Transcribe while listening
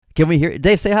Can we hear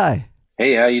Dave, say hi.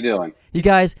 Hey, how you doing? You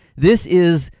guys, this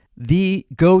is the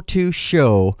go-to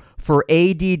show for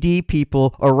ADD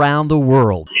people around the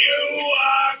world. You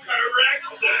are correct,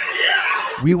 sir.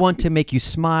 Yes. We want to make you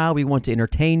smile. We want to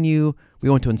entertain you. We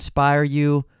want to inspire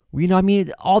you.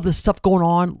 All this stuff going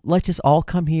on. Let's just all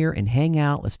come here and hang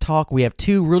out. Let's talk. We have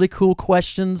 2 really cool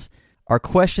questions. Our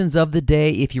questions of the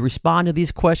day. If you respond to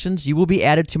these questions, you will be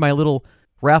added to my little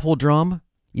raffle drum.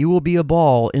 You will be a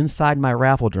ball inside my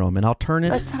raffle drum, and I'll turn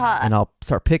it, and I'll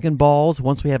start picking balls.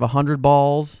 Once we have 100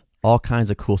 balls, all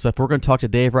kinds of cool stuff. We're going to talk to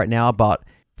Dave right now about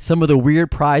some of the weird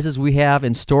prizes we have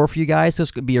in store for you guys. So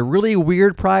it's going to be a really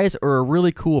weird prize or a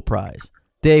really cool prize.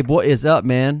 Dave, what is up,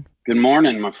 man? Good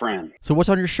morning, my friend. So what's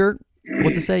on your shirt?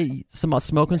 What to say? Something about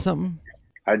smoking something?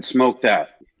 I'd smoke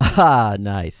that. Ah,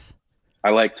 nice.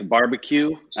 I like to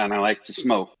barbecue and I like to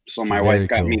smoke. So my Very wife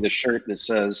got cool. me the shirt that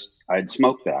says I'd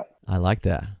smoke that. I like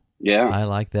that. Yeah, I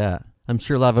like that. I'm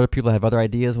sure a lot of other people have other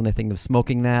ideas when they think of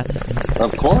smoking that,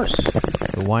 of course.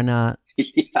 but why not?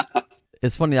 Yeah.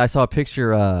 It's funny, I saw a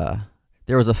picture,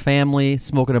 there was a family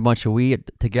smoking a bunch of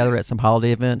weed together at some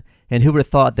holiday event, and who would have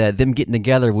thought that them getting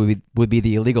together would be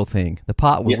the illegal thing? The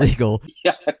pot was legal.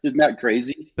 Yeah, isn't that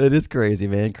crazy? It is crazy,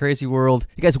 man. Crazy world.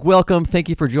 You guys, welcome. Thank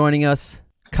you for joining us.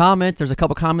 Comment. There's a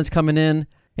couple comments coming in.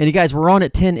 And you guys, we're on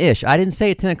at 10-ish. I didn't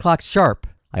say at 10 o'clock sharp.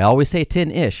 I always say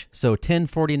 10-ish. So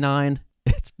 10:49,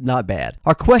 it's not bad.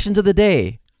 Our questions of the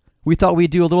day. We thought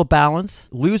we'd do a little balance.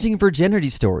 Losing virginity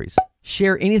stories.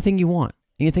 Share anything you want.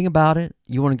 Anything about it.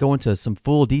 You want to go into some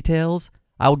full details?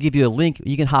 I will give you a link.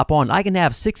 You can hop on. I can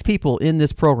have 6 people in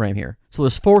this program here. So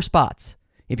there's 4 spots.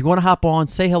 If you want to hop on,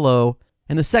 say hello.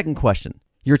 And the second question.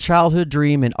 Your childhood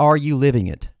dream, and are you living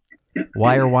it?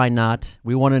 Why or why not?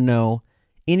 We want to know.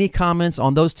 Any comments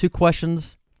on those 2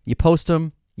 questions, you post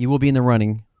them, you will be in the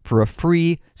running for a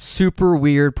free, super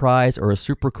weird prize or a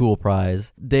super cool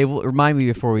prize. Dave, remind me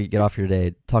before we get off here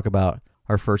today, talk about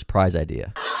our first prize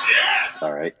idea.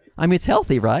 All right. I mean, it's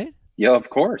healthy, right? Yeah, of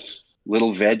course.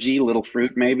 Little veggie, little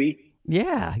fruit maybe.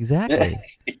 Yeah, exactly.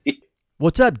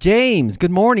 What's up, James?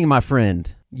 Good morning, my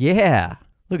friend. Yeah.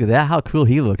 Look at that. How cool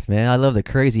he looks, man. I love the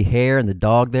crazy hair and the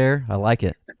dog there. I like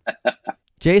it.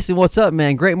 Jason, what's up,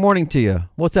 man? Great morning to you.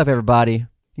 What's up, everybody?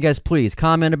 You guys, please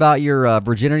comment about your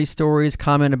virginity stories.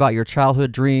 Comment about your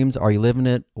childhood dreams. Are you living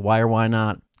it? Why or why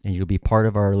not? And you'll be part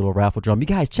of our little raffle drum. You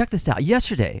guys, check this out.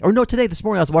 This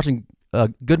morning, I was watching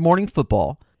Good Morning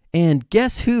Football. And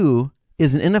guess who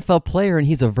is an NFL player and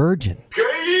he's a virgin?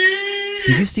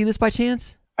 Did you see this by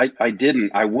chance? I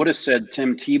didn't. I would have said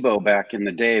Tim Tebow back in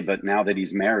the day, but now that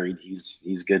he's married,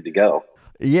 he's good to go.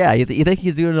 Yeah, you think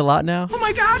he's doing it a lot now? Oh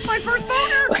my God, my first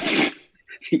boner.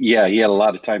 Yeah, he had a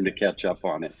lot of time to catch up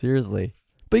on it. Seriously.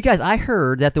 But you guys, I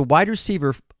heard that the wide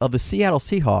receiver of the Seattle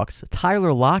Seahawks,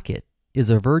 Tyler Lockett,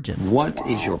 is a virgin. What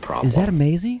is your problem? Is that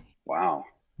amazing? Wow.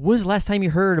 When was the last time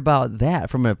you heard about that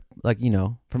from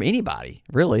from anybody,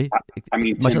 really? I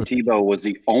mean, Much Tim of- Tebow was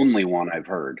the only one I've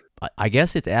heard. I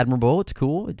guess it's admirable. It's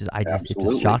cool. It's just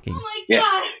Absolutely. shocking. Oh my Yeah.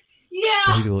 God.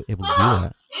 Yeah. To be able to do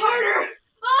that. Harder.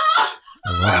 Ah.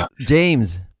 All right.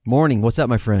 James, morning. What's up,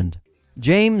 my friend?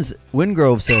 James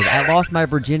Wingrove says, I lost my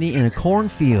virginity in a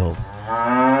cornfield.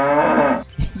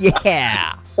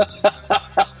 Yeah.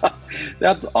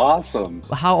 That's awesome.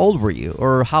 How old were you?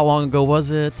 Or how long ago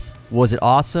was it? Was it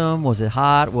awesome? Was it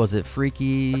hot? Was it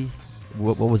freaky?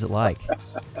 What was it like?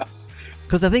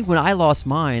 Because I think when I lost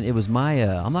mine, it was my,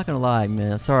 I'm not going to lie,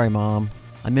 man. Sorry, Mom.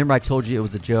 I remember I told you it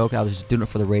was a joke. I was just doing it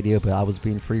for the radio, but I was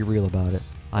being pretty real about it.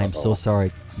 I am so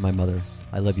sorry, my mother.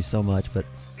 I love you so much, but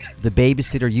the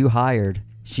babysitter you hired,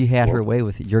 she had her way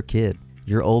with your kid,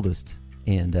 your oldest,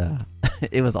 and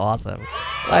it was awesome.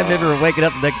 I remember waking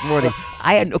up the next morning.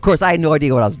 I had no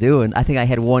idea what I was doing. I think I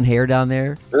had one hair down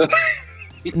there.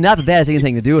 Not that has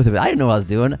anything to do with it, but I didn't know what I was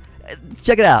doing.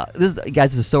 Check it out. This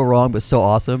is so wrong, but so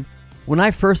awesome. When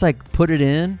I first put it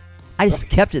in, I just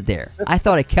kept it there. I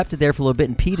thought I kept it there for a little bit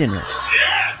and peed in it.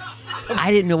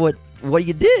 I didn't know what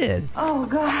you did. Oh,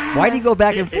 God. Why do you go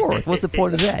back and forth? What's the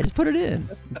point of that? Just put it in.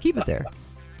 Keep it there.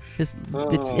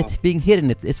 It's being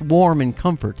hidden. It's warm and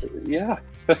comfort. Yeah.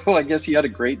 Well, I guess you had a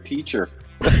great teacher.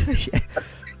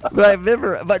 But I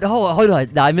remember. But hold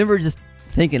on. Now, I remember just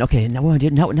thinking, okay, now what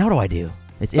do I do?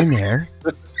 It's in there.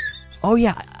 Oh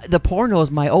yeah, the pornos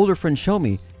my older friend showed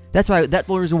me. That's the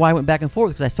only reason why I went back and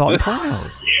forth, because I saw it in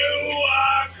pornos. You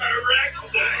are correct,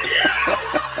 sir.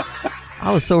 Yes.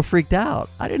 I was so freaked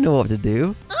out. I didn't know what to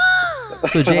do.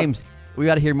 So James, we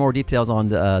got to hear more details on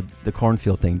the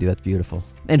cornfield thing, dude. That's beautiful.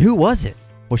 And who was it?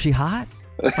 Was she hot?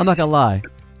 I'm not gonna lie.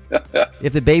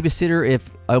 If the babysitter,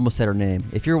 I almost said her name.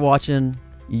 If you're watching,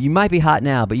 You might be hot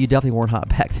now, but you definitely weren't hot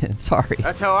back then. Sorry.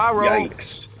 That's how I roll.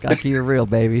 Yikes. Gotta keep it real,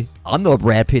 baby. I'm no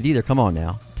Brad Pitt either. Come on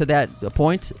now. To that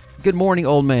point, good morning,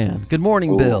 old man. Good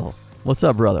morning, Ooh. Bill. What's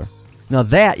up, brother? Now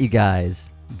that, you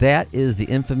guys, that is the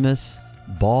infamous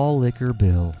Ball Liquor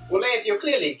Bill. Well, Lance, you're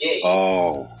clearly gay.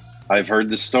 Oh, I've heard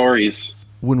the stories.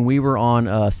 When we were on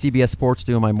CBS Sports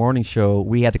doing my morning show,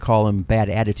 we had to call him Bad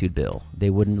Attitude Bill. They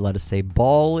wouldn't let us say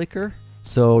Ball Liquor.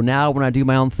 So now when I do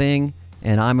my own thing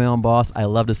and I'm my own boss, I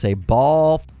love to say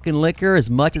Ball fucking Liquor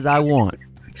as much as I want.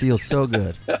 It feels so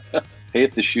good. Hey,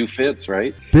 if the shoe fits,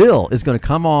 right? Bill is going to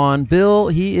come on. Bill,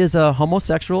 he is a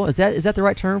homosexual. Is that the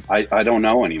right term? I don't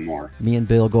know anymore. Me and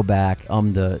Bill go back.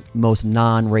 I'm the most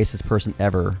non-racist person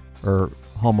ever, or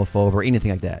homophobe, or anything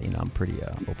like that. You know, I'm pretty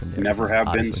open to Never have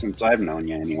obviously. been since I've known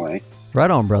you anyway. Right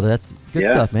on, brother. That's good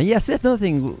Yeah. stuff, man. Yes, that's another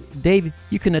thing, Dave.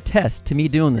 You can attest to me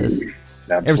doing this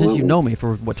Absolutely. ever since you know me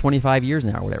for 25 years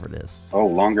now, or whatever it is. Oh,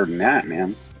 longer than that,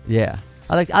 man. Yeah,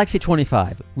 I like to say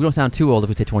 25. We don't sound too old if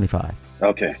we say 25.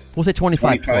 Okay. We'll say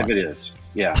 25 25 plus. it is.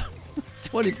 Yeah.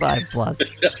 25 plus.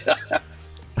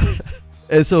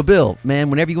 And so, Bill, man,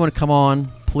 whenever you want to come on,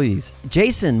 please.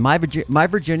 Jason, my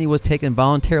virginity was taken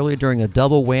voluntarily during a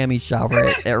double whammy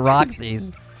shower at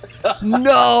Roxy's.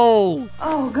 No!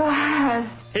 Oh, God.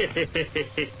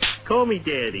 Call me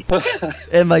daddy.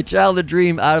 And my childhood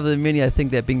dream out of the mini, I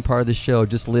think that being part of the show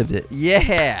just lived it.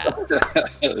 Yeah!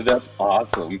 That's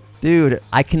awesome. Dude,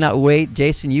 I cannot wait.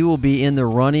 Jason, you will be in the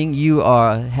running. You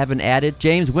have been added.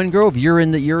 James Wingrove, you're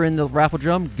in the raffle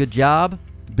drum. Good job.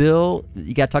 Bill,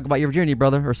 you got to talk about your virginity,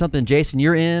 brother, or something. Jason,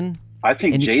 you're in. I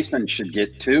think And- Jason should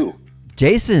get 2.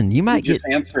 Jason, you You might just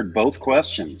get. answered both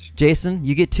questions. Jason,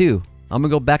 you get 2. I'm gonna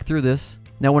go back through this.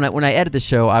 Now, when I edit the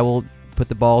show, I will put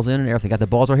the balls in and everything. Got the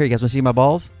balls right here. You guys want to see my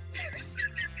balls?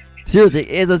 Seriously, you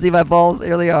guys want to see my balls?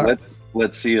 Here they are.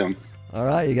 Let's see him. All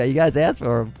right, you guys asked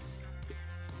for them.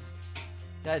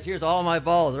 Guys, here's all my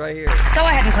balls right here. Go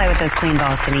ahead and play with those clean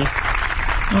balls, Denise.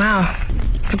 Wow.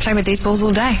 Could play with these balls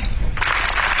all day.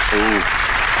 Ooh.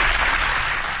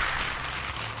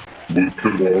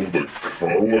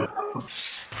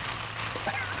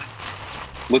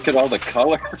 Look at all the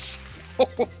colors. Oh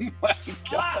my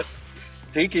God.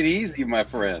 Take it easy, my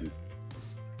friend.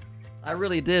 I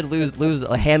really did lose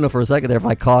a handle for a second there if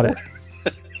I caught it.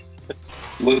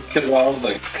 Look at all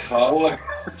the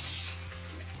colors.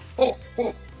 Oh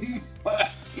my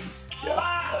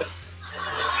God.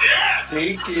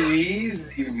 Take it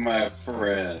easy, my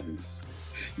friend.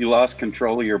 You lost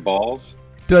control of your balls?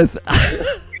 Dude,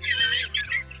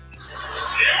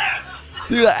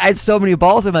 Dude, I had so many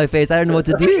balls in my face, I didn't know what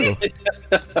to do.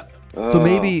 So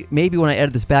maybe when I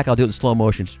edit this back, I'll do it in slow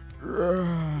motion.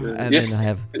 And then I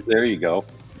have There you go.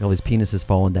 all these penises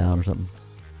falling down or something.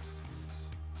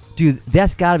 Dude,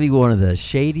 that's got to be one of the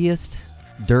shadiest,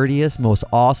 dirtiest, most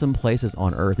awesome places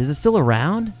on earth. Is it still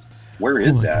around? Where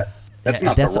is my that? That's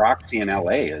not that's- the Roxy in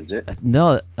LA, is it?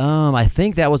 No, I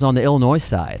think that was on the Illinois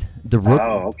side.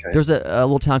 Oh, okay. There's a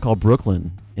little town called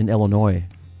Brooklyn in Illinois,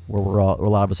 where where a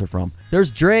lot of us are from.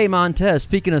 There's Dre Montez.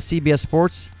 Speaking of CBS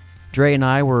Sports, Dre and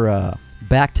I were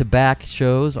back-to-back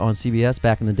shows on CBS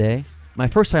back in the day. My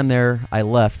first time there, I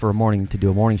left for a morning to do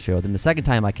a morning show. Then the second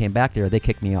time I came back there, they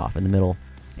kicked me off in the middle.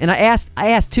 And I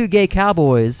asked 2 gay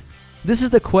cowboys. This is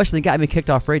the question that got me kicked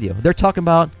off radio. They're talking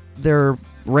about their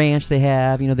ranch they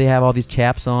have. You know, they have all these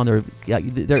chaps on.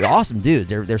 They're awesome dudes.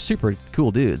 They're super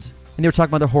cool dudes. And they were talking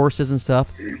about their horses and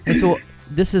stuff. And so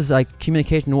this is like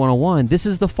communication 101. This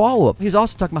is the follow-up. He was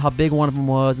also talking about how big one of them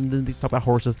was, and then they talked about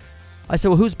horses. I said,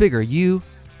 well, who's bigger, you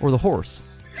or the horse?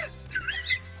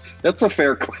 That's a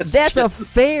fair question. That's a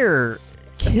fair,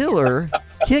 killer,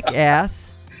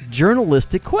 kick-ass,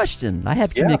 journalistic question. I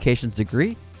have a communications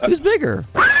degree. Who's bigger?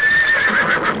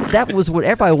 That was what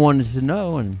everybody wanted to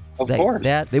know, and Of course.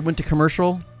 they went to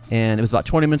commercial, and it was about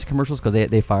 20 minutes of commercials because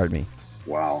they fired me.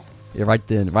 Wow. Yeah, right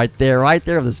there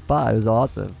on the spot. It was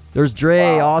awesome. There's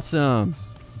Dre, Wow. awesome.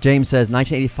 James says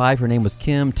 1985. Her name was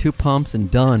Kim. 2 pumps and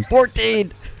done.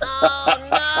 14.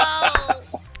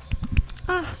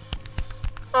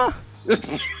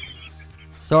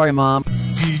 Sorry, Mom.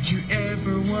 Did you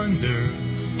ever wonder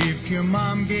if your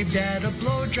mom gave dad a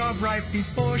blowjob right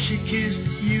before she kissed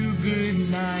you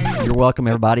goodnight? You're welcome,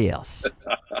 everybody else.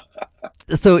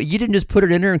 So you didn't just put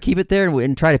it in her and keep it there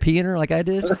and try to pee in her like I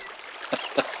did?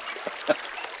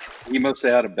 You must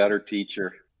have had a better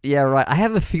teacher. Yeah, right. I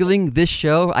have a feeling this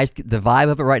show, the vibe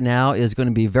of it right now is going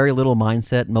to be very little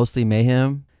mindset, mostly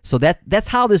mayhem. So that's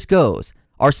how this goes.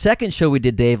 Our second show we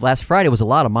did, Dave, last Friday was a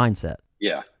lot of mindset.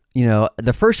 Yeah. You know,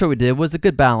 the first show we did was a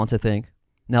good balance, I think.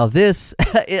 Now this,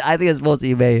 I think it's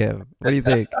mostly mayhem. What do you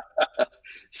think?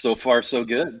 So far, so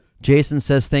good. Jason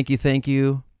says, thank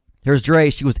you. Here's Dre.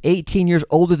 She was 18 years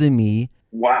older than me.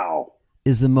 Wow.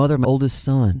 Is the mother of my oldest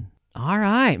son. All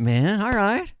right, man. All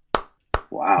right.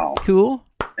 Wow. That's cool.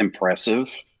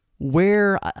 Impressive.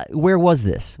 Where was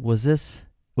this? Was it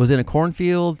in a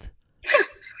cornfield?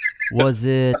 Was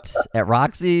it at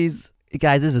Roxy's?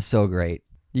 Guys, this is so great.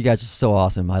 You guys are so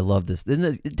awesome. I love this.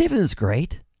 Isn't this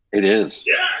great? It is.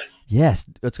 Yes.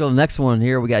 Let's go to the next one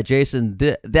here. We got Jason.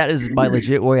 That is my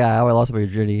legit way I lost my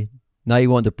virginity. Now you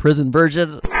want the prison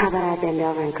version? How about I bend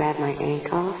over and grab my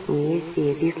ankle and you see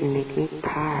if you can make me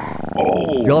purr?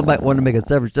 Oh. Y'all might want to make a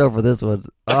separate show for this one.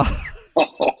 Oh.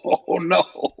 Oh, no.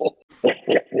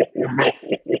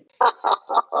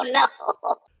 Oh no!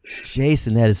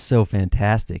 Jason, that is so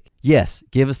fantastic. Yes,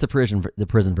 give us the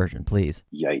prison version, please.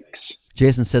 Yikes.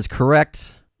 Jason says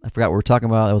correct. I forgot what we were talking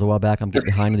about. That was a while back. I'm getting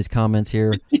behind in these comments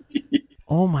here.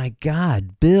 Oh my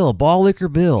God, Bill, Ball Liquor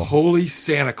Bill. Holy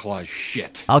Santa Claus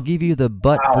shit. I'll give you the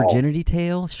butt virginity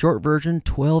tale. Short version,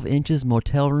 12 inches,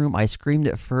 motel room. I screamed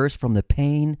at first from the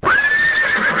pain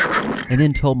and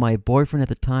then told my boyfriend at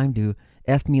the time to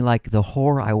F me like the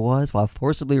whore I was while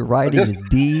forcibly riding his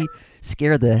D.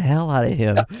 Scared the hell out of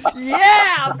him.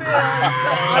 Yeah, Bill,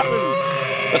 that's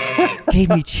so awesome. Gave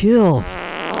me chills.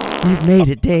 We've made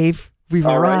it, Dave. We've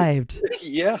arrived. Right.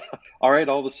 Yeah. All right.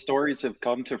 All the stories have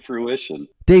come to fruition.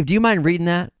 Dave, do you mind reading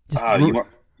that? Just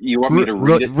you want me to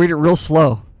read it? Read it real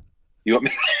slow. You want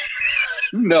me?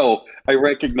 No, I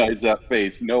recognize that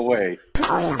face. No way.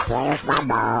 Oh yeah, there's my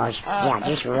balls. Yeah,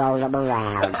 just roll them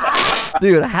around.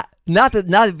 Dude, not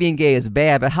that being gay is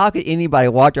bad, but how could anybody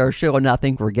watch our show and not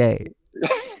think we're gay?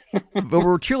 But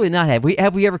we're truly not. Have we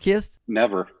ever kissed?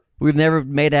 Never. We've never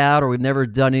made out, or we've never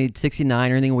done any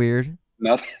 69 or anything weird.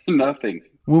 Nothing.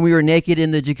 When we were naked in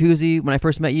the jacuzzi when I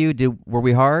first met you, were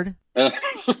we hard?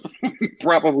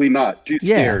 Probably not. Too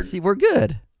scared. Yeah, see, we're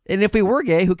good. And if we were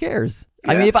gay, who cares?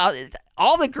 Yeah. I mean,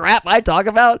 all the crap I talk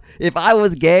about, if I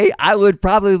was gay, I would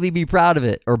probably be proud of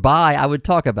it. Or bi, I would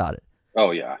talk about it.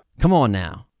 Oh, yeah. Come on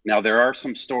now. Now, there are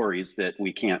some stories that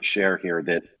we can't share here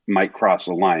that might cross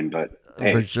a line, but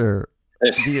hey. For sure.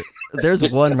 There's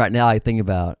one right now I think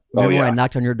about. Remember when I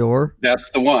knocked on your door? That's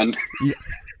the one. Yeah.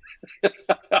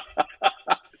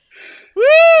 Woo!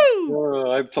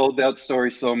 Oh, I've told that story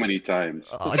so many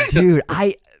times. Dude,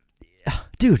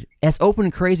 as open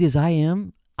and crazy as I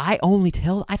am, I only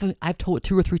tell. I've told it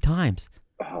 2 or 3 times.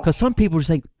 Because some people are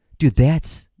just like, dude,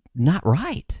 that's not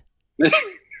right.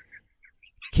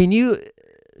 Can you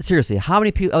seriously? How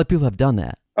many other people have done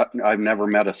that? I've never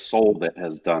met a soul that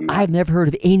has done that. I've never heard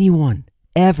of anyone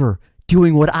ever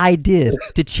doing what I did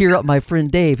to cheer up my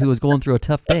friend Dave, who was going through a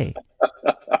tough day.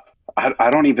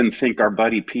 I don't even think our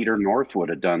buddy Peter North would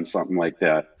have done something like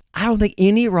that. I don't think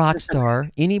any rock star,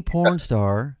 any porn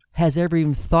star has ever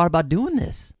even thought about doing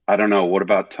this. I don't know. What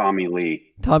about Tommy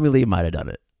Lee? Tommy Lee might have done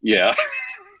it. Yeah.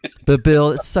 But Bill,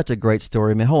 it's such a great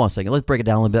story, man. Hold on a second. Let's break it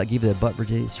down a little bit. I'll give you the butt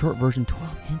virginity. Short version,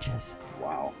 12 inches.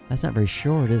 Wow. That's not very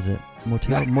short, is it?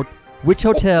 Which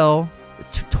hotel?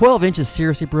 12 inches,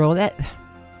 seriously, bro?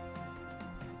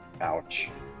 Ouch.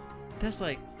 That's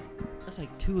like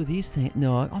 2 of these things.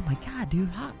 No, oh my God, dude.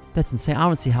 That's insane. I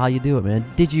want to see how you do it, man.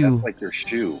 Did you? That's like your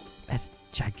shoe. That's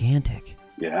gigantic.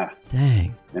 Yeah.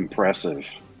 Dang.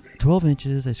 Impressive. 12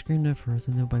 inches. I screamed at first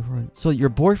and then by front. So your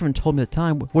boyfriend told me at the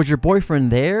time. Was your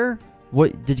boyfriend there?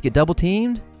 What? Did you get double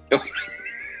teamed? Or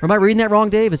am I reading that wrong,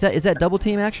 Dave? Is that double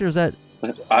team action or is that?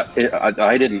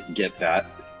 I didn't get that.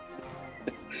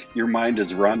 Your mind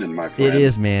is running, my friend. It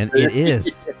is, man. It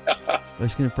is. Yeah. I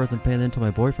was screamed first and then told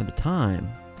my boyfriend at the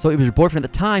time. So it was your boyfriend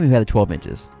at the time who had the 12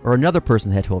 inches, or another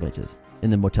person that had 12 inches in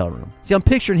the motel room. See, I'm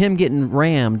picturing him getting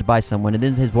rammed by someone, and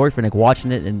then his boyfriend like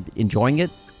watching it and enjoying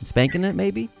it and spanking it,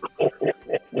 maybe.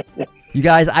 You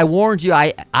guys, I warned you.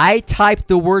 I typed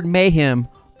the word mayhem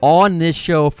on this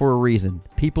show for a reason.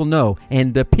 People know,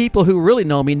 and the people who really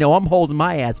know me know I'm holding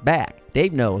my ass back.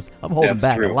 Dave knows I'm holding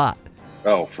back a lot.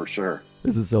 Oh, for sure.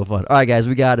 This is so fun. All right, guys,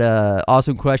 we got an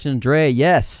awesome question. Dre,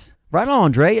 yes. Right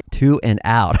on, Dre. 2 and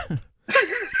out.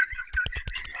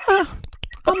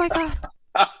 Oh my God.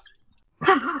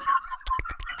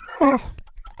 Oh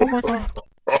my God.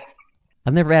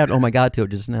 I've never added oh my God to it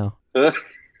just now.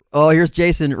 Oh, here's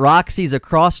Jason. Roxy's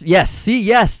across.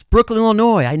 Yes. Brooklyn,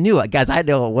 Illinois. I knew it. Guys, I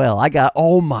know it well. I got,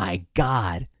 oh my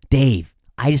God. Dave,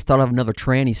 I just thought of another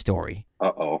tranny story.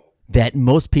 Uh-oh. That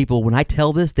most people, when I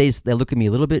tell this, they look at me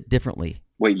a little bit differently.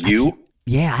 Wait, you?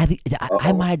 I think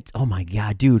I might. Oh my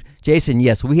God, dude. Jason,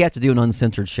 yes, we have to do an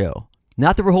uncensored show.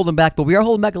 Not that we're holding back, but we are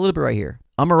holding back a little bit right here.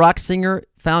 I'm a rock singer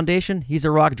foundation. He's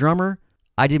a rock drummer.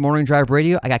 I did morning drive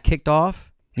radio. I got kicked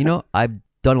off. You know, I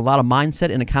done a lot of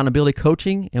mindset and accountability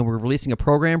coaching, and we're releasing a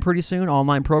program pretty soon,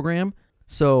 online program.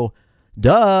 So,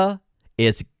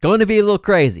 it's going to be a little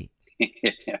crazy.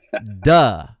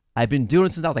 Duh. I've been doing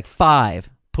it since I was like 5,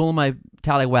 pulling my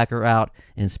tallywhacker out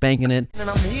and spanking it. And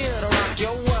I'm here to rock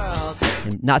your world.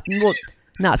 And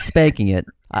not spanking it.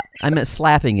 I meant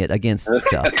slapping it against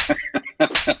stuff.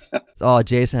 Oh,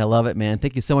 Jason, I love it, man.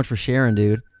 Thank you so much for sharing,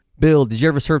 dude. Bill, did you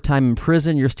ever serve time in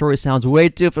prison? Your story sounds way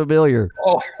too familiar.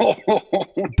 Oh,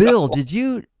 Bill, did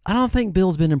you? I don't think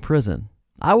Bill's been in prison.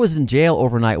 I was in jail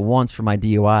overnight once for my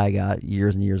DUI I got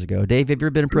years and years ago. Dave, have you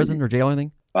ever been in prison or jail or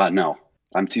anything? no.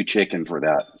 I'm too chicken for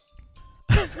that.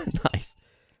 Nice.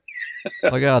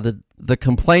 Oh, God, the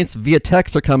complaints via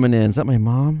text are coming in. Is that my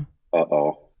mom?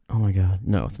 Uh-oh. Oh, my God.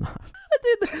 No, it's not.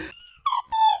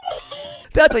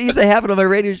 That's what used to happen on my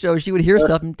radio show. She would hear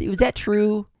stuff. And, was that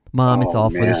true? Mom, it's all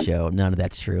for the show. None of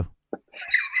that's true.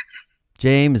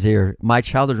 James here. My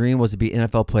childhood dream was to be an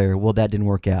NFL player. Well, that didn't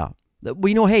work out.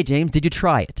 Well, hey, James, did you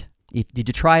try it? Did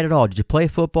you try it at all? Did you play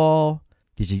football?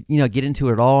 Did you, get into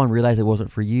it at all and realize it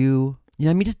wasn't for you?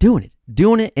 Just doing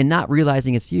it and not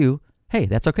realizing it's you. Hey,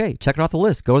 that's okay. Check it off the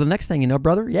list. Go to the next thing,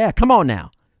 brother. Yeah, come on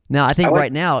now. Now, I think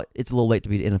right now it's a little late to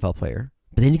be an NFL player.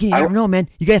 But then again, you never know, man.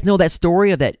 You guys know that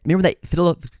story of that? Remember that?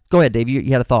 Go ahead, Dave.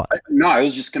 You had a thought. No, I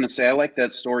was just going to say, I like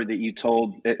that story that you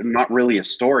told. Not really a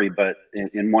story, but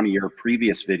in one of your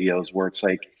previous videos where it's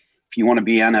like, if you want to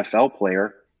be an NFL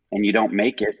player and you don't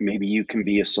make it, maybe you can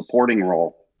be a supporting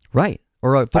role. Right.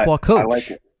 Or a football coach. I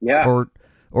like it. Yeah.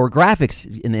 Or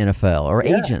graphics in the NFL, or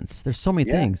agents. There's so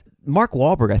many things. Mark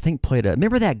Wahlberg, I think, played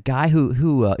remember that guy who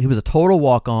he was a total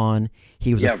walk-on?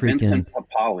 He was a freaking Vincent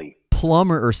Papali.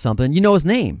 Plumber or something. You know his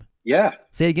name? Yeah.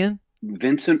 Say it again?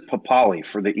 Vincent Papali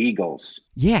for the Eagles.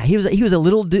 Yeah, he was a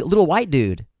little white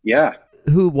dude. Yeah.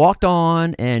 Who walked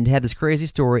on and had this crazy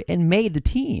story and made the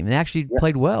team and actually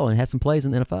played well and had some plays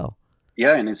in the NFL.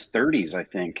 Yeah, in his 30s, I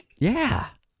think. Yeah.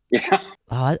 Yeah.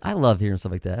 Oh, I love hearing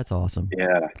stuff like that. That's awesome.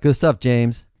 Yeah. Good stuff,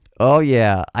 James. Oh,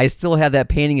 yeah. I still have that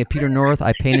painting of Peter North.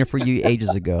 I painted for you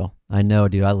ages ago. I know,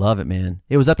 dude. I love it, man.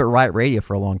 It was up at Riot Radio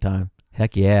for a long time.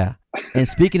 Heck yeah. And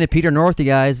speaking of Peter North, you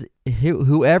guys,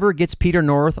 whoever gets Peter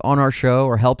North on our show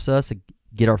or helps us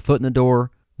get our foot in the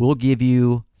door, we'll give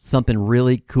you something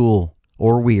really cool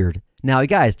or weird. Now, you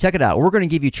guys, check it out. We're going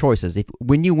to give you choices.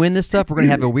 When you win this stuff, we're going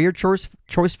to have a weird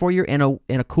choice for you and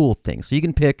a cool thing. So you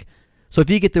can pick. So if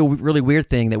you get the really weird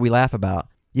thing that we laugh about,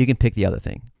 you can pick the other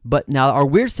thing. But now our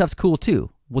weird stuff's cool too.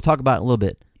 We'll talk about it in a little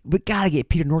bit. We got to get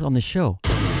Peter North on the show.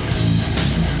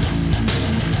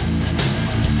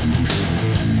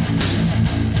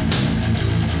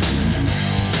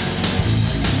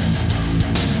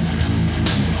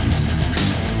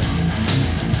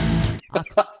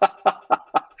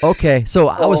 Okay, so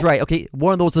I was right. Okay,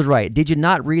 one of those was right. Did you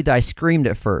not read that I screamed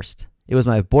at first? It was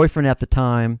my boyfriend at the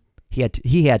time. He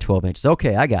had 12 inches.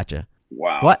 Okay, I got you.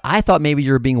 Wow. What? I thought maybe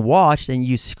you were being watched and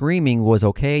you screaming was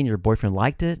okay and your boyfriend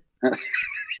liked it.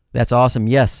 That's awesome.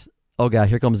 Yes. Oh, God,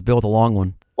 here comes Bill with a long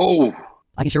one. Oh.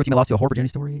 I can share with you my lost to a whore Virginia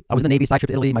story. I was in the Navy side trip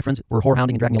to Italy. My friends were whorehounding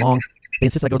and dragging me along. They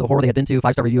insisted I go to the whore they had been to.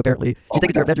 5-star review, apparently. She takes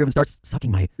me to her bedroom and starts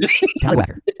sucking my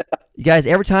tallywhacker. You guys,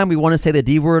 every time we want to say the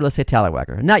D word, let's say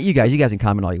tallywhacker. Not you guys. You guys can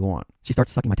comment all you want. She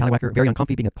starts sucking my tallywhacker. Very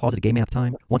uncomfy, being a closeted gay man at the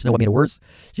time. Wants to know what made it worse.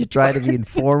 She tried to be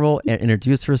informal and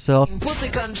introduce herself. Pussy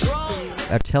control.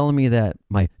 Telling me that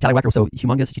my tallywhacker was so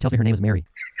humongous, she tells me her name is Mary.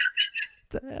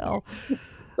 What the hell?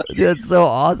 Dude, it's so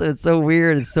awesome. It's so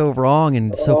weird. It's so wrong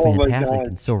and so fantastic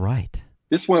and so right.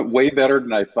 This went way better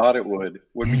than I thought it would.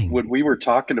 When we were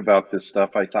talking about this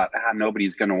stuff, I thought,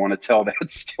 nobody's going to want to tell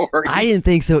that story. I didn't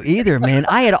think so either, man.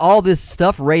 I had all this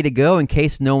stuff ready to go in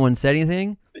case no one said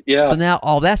anything. Yeah. So now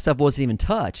all that stuff wasn't even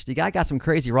touched. The guy got some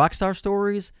crazy rock star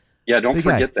stories. Yeah, don't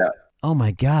forget that. Oh,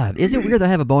 my God. Is it weird that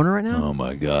I have a boner right now? Oh,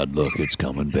 my God. Look, it's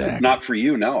coming back. Not for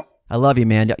you, no. I love you,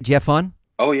 man. Do you have fun?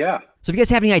 Oh, yeah. So if you guys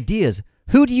have any ideas,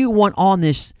 who do you want on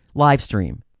this live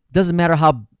stream? Doesn't matter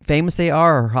how famous they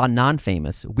are or how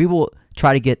non-famous. We will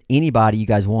try to get anybody you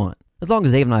guys want. As long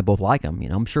as Dave and I both like them,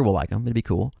 I'm sure we'll like them. It'd be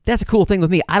cool. That's a cool thing with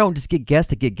me. I don't just get guests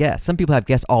to get guests. Some people have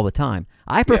guests all the time.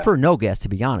 I prefer no guests, to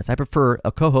be honest. I prefer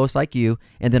a co-host like you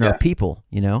and then our people,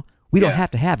 We don't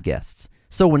have to have guests.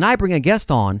 So when I bring a guest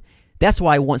on, that's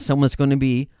why I want someone that's going to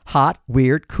be hot,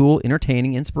 weird, cool,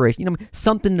 entertaining, inspiration,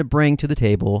 something to bring to the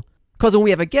table. Because when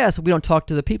we have a guest, we don't talk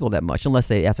to the people that much unless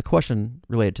they ask a question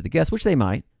related to the guest, which they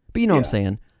might. But you know what I'm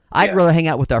saying? I'd rather hang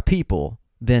out with our people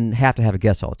than have to have a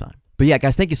guest all the time. But yeah,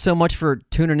 guys, thank you so much for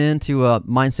tuning in to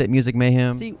Mindset Music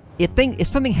Mayhem. See, if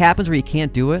something happens where you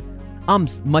can't do it, I'm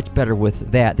much better with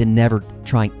that than never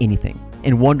trying anything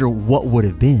and wonder what would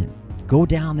have been. go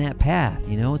down that path.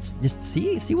 You know, it's just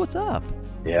see what's up.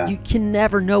 Yeah. You can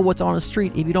never know what's on the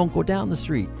street if you don't go down the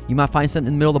street. You might find something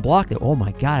in the middle of the block that, oh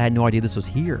my God, I had no idea this was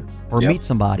here. Or meet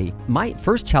somebody. My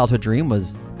first childhood dream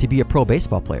was to be a pro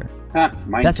baseball player.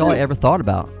 Mine That's too. all I ever thought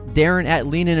about. Darren at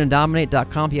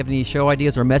leaninanddominate.com. If you have any show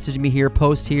ideas or message me here,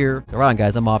 post here. So, right on,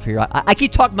 guys, I'm off here. I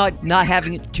keep talking about not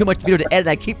having too much video to edit.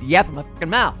 I keep yapping my fucking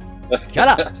mouth.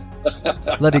 Shut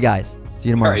up. Love you guys. See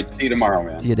you tomorrow. All right, see you tomorrow,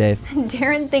 man. See you, Dave.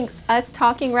 Darren thinks us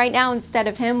talking right now instead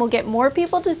of him will get more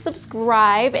people to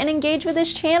subscribe and engage with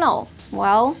his channel.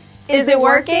 Well, is it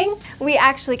working? We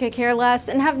actually could care less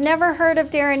and have never heard of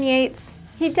Darren Yates.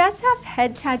 He does have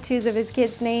head tattoos of his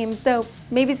kids' names, so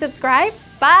maybe subscribe?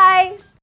 Bye!